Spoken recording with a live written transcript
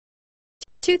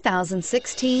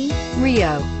2016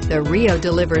 Rio. The Rio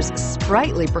delivers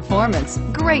sprightly performance,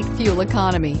 great fuel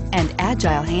economy, and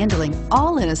agile handling,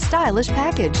 all in a stylish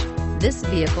package. This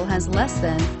vehicle has less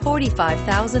than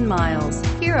 45,000 miles.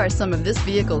 Here are some of this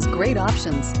vehicle's great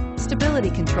options: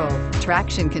 stability control,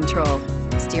 traction control,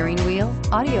 steering wheel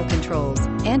audio controls,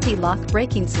 anti-lock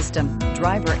braking system,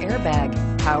 driver airbag,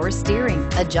 power steering,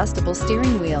 adjustable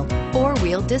steering wheel,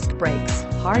 four-wheel disc brakes,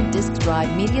 hard disk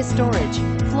drive media storage,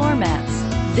 floor mats.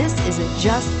 This isn't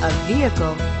just a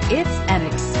vehicle, it's an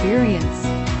experience.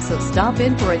 So stop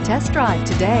in for a test drive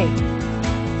today.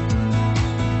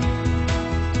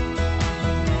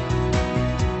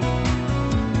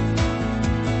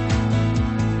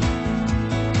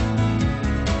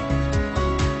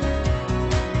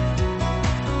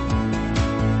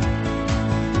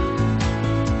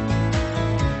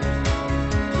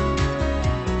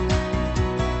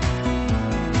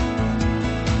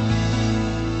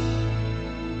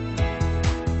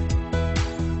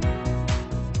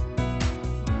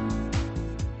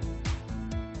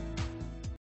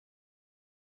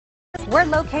 We're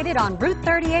located on Route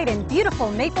 38 in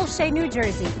beautiful Maple Shade, New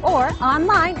Jersey, or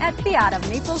online at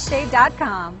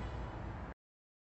fiatofmapleshade.com.